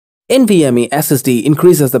NVMe SSD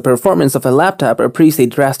increases the performance of a laptop or PC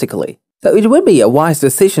drastically, so it would be a wise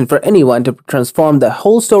decision for anyone to transform the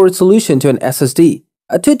whole storage solution to an SSD.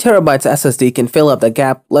 A 2TB SSD can fill up the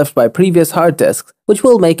gap left by previous hard disks, which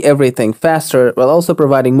will make everything faster while also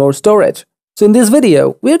providing more storage. So in this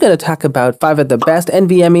video, we're going to talk about 5 of the best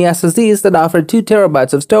NVMe SSDs that offer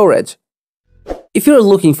 2TB of storage. If you're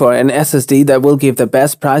looking for an SSD that will give the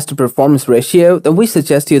best price to performance ratio, then we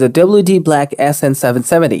suggest you the WD Black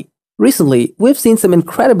SN770. Recently, we've seen some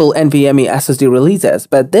incredible NVMe SSD releases,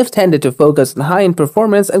 but they've tended to focus on high-end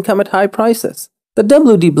performance and come at high prices. The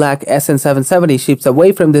WD Black SN770 shifts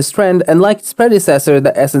away from this trend, and like its predecessor,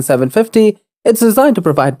 the SN750, it's designed to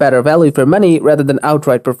provide better value for money rather than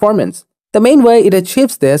outright performance. The main way it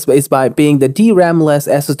achieves this is by being the DRAM-less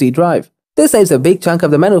SSD drive. This saves a big chunk of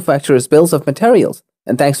the manufacturer's bills of materials,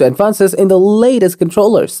 and thanks to advances in the latest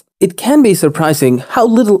controllers, it can be surprising how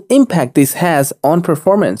little impact this has on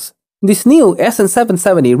performance. This new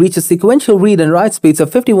SN770 reaches sequential read and write speeds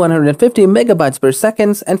of 5150 MB per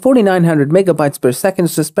second and 4900 MB per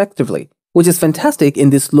second respectively, which is fantastic in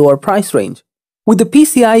this lower price range. With the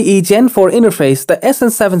PCIe Gen 4 interface, the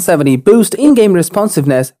SN770 boosts in-game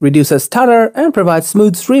responsiveness, reduces stutter, and provides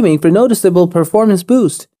smooth streaming for noticeable performance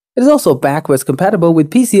boost. It is also backwards compatible with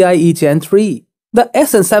PCIe Gen 3. The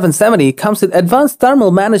SN770 comes with advanced thermal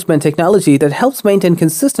management technology that helps maintain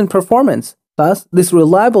consistent performance. Thus, this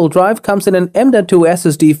reliable drive comes in an M.2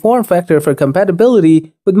 SSD form factor for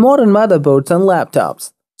compatibility with modern motherboards and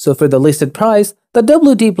laptops. So for the listed price, the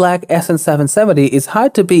WD Black SN770 is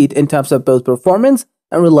hard to beat in terms of both performance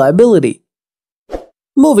and reliability.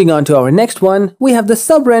 Moving on to our next one, we have the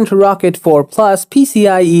Sabrent Rocket 4 Plus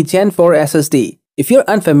PCIe Gen 4 SSD. If you're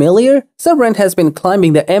unfamiliar, Sabrent has been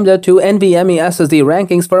climbing the M.2 NVMe SSD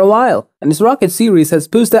rankings for a while, and its Rocket series has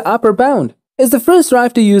pushed the upper bound. It's the first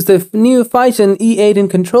drive to use the new Phison E18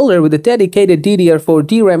 controller with a dedicated DDR4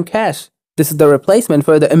 DRAM cache. This is the replacement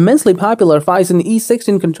for the immensely popular Phison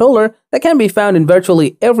E16 controller that can be found in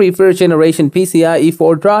virtually every first-generation PCIe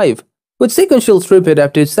 4 drive. With sequential throughput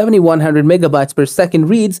up to 7100 MB per second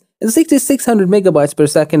reads and 6600 MB per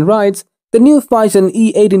second writes, the new Phison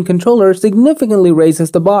E18 controller significantly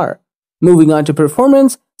raises the bar. Moving on to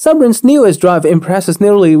performance, Sabrent's newest drive impresses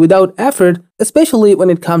nearly without effort, especially when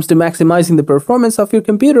it comes to maximizing the performance of your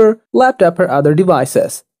computer, laptop, or other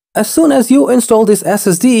devices. As soon as you install this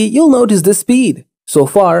SSD, you'll notice the speed. So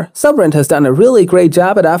far, Sabrent has done a really great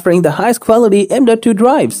job at offering the highest quality M.2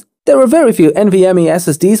 drives. There are very few NVMe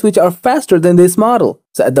SSDs which are faster than this model,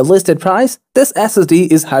 so at the listed price, this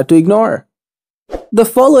SSD is hard to ignore. The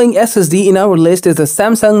following SSD in our list is the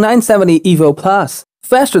Samsung 970 Evo Plus.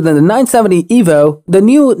 Faster than the 970 Evo, the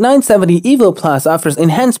new 970 Evo Plus offers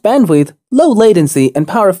enhanced bandwidth, low latency, and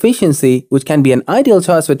power efficiency, which can be an ideal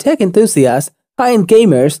choice for tech enthusiasts, high-end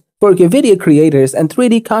gamers, 4K video creators, and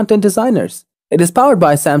 3D content designers. It is powered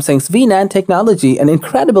by Samsung's VNAND technology and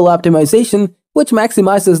incredible optimization, which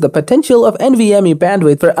maximizes the potential of NVMe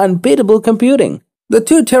bandwidth for unbeatable computing. The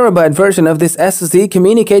 2TB version of this SSD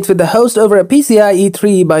communicates with the host over a PCIe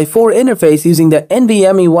 3x4 interface using the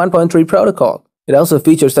NVMe 1.3 protocol. It also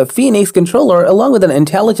features a Phoenix controller along with an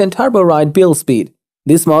intelligent turbo-write build speed.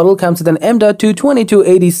 This model comes with an M.2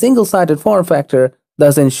 2280 single-sided form factor,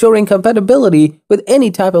 thus ensuring compatibility with any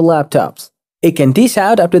type of laptops. It can dish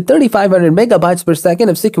out up to 3500 MB per second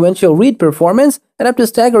of sequential read performance and up to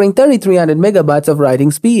staggering 3300 MB of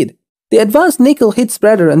writing speed. The advanced nickel heat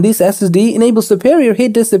spreader on this SSD enables superior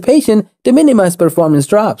heat dissipation to minimize performance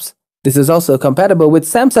drops. This is also compatible with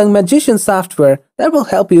Samsung Magician software that will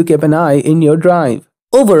help you keep an eye in your drive.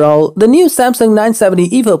 Overall, the new Samsung 970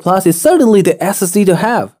 Evo Plus is certainly the SSD to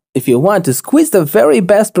have if you want to squeeze the very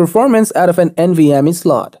best performance out of an NVMe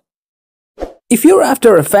slot. If you're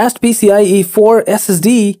after a fast PCIe 4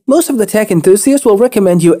 SSD, most of the tech enthusiasts will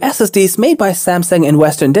recommend you SSDs made by Samsung and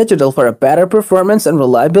Western Digital for a better performance and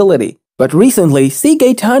reliability. But recently,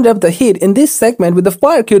 Seagate turned up the heat in this segment with the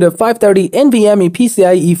FireCuda 530 NVMe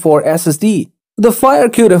PCIe 4 SSD. The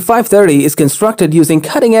FireCuda 530 is constructed using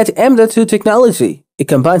cutting-edge M.2 technology. It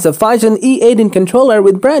combines a Phison E18 controller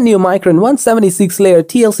with brand new Micron 176-layer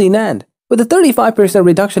TLC NAND. With a 35%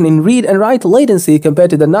 reduction in read and write latency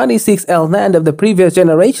compared to the 96L NAND of the previous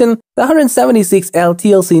generation, the 176L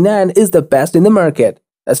TLC NAND is the best in the market.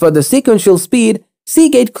 As for the sequential speed,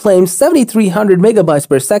 Seagate claims 7300 MB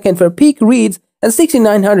per second for peak reads and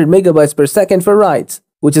 6900 MB per second for writes,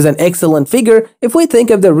 which is an excellent figure if we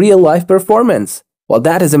think of the real-life performance. While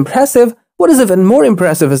that is impressive, what is even more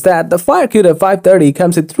impressive is that the FireCuda 530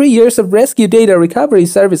 comes with 3 years of rescue data recovery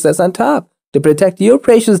services on top to protect your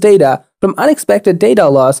precious data from unexpected data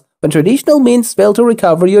loss when traditional means fail to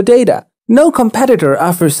recover your data. No competitor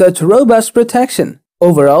offers such robust protection.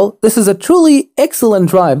 Overall, this is a truly excellent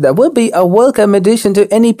drive that would be a welcome addition to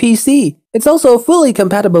any PC. It's also fully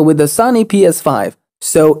compatible with the Sony PS5.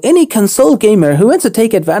 So any console gamer who wants to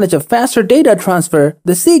take advantage of faster data transfer,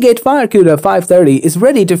 the Seagate FireCuda 530 is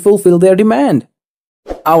ready to fulfill their demand.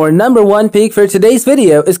 Our number one pick for today's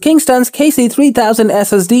video is Kingston's KC3000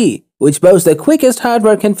 SSD, which boasts the quickest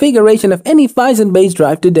hardware configuration of any Phison-based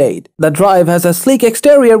drive to date. The drive has a sleek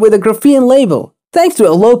exterior with a graphene label. Thanks to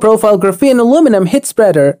a low-profile graphene aluminum heat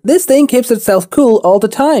spreader, this thing keeps itself cool all the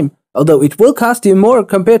time, although it will cost you more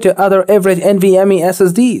compared to other average NVMe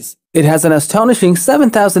SSDs. It has an astonishing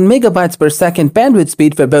 7000 MB per second bandwidth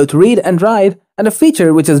speed for both read and write, and a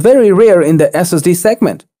feature which is very rare in the SSD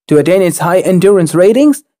segment. To attain its high endurance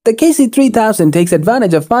ratings, the KC3000 takes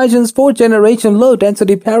advantage of Phison's 4th generation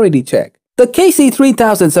low-density parity check. The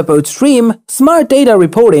KC3000 supports stream, smart data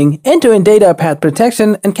reporting, end-to-end data path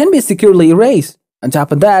protection, and can be securely erased. On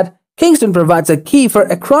top of that, Kingston provides a key for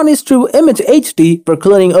Acronis True Image HD for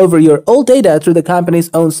cloning over your old data through the company's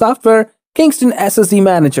own software, Kingston SSD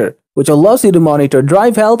Manager, which allows you to monitor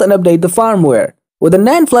drive health and update the firmware. With the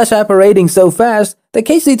NAND flash operating so fast, the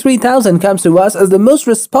KC3000 comes to us as the most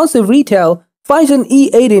responsive retail Phison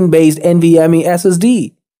E18-based NVMe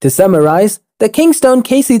SSD. To summarize, the Kingston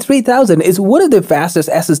KC3000 is one of the fastest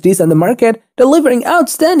SSDs on the market, delivering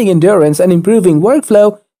outstanding endurance and improving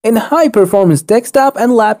workflow in high-performance desktop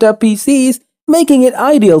and laptop PCs, making it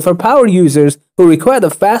ideal for power users who require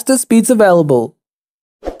the fastest speeds available.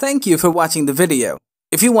 Thank you for watching the video.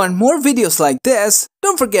 If you want more videos like this,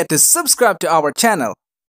 don't forget to subscribe to our channel.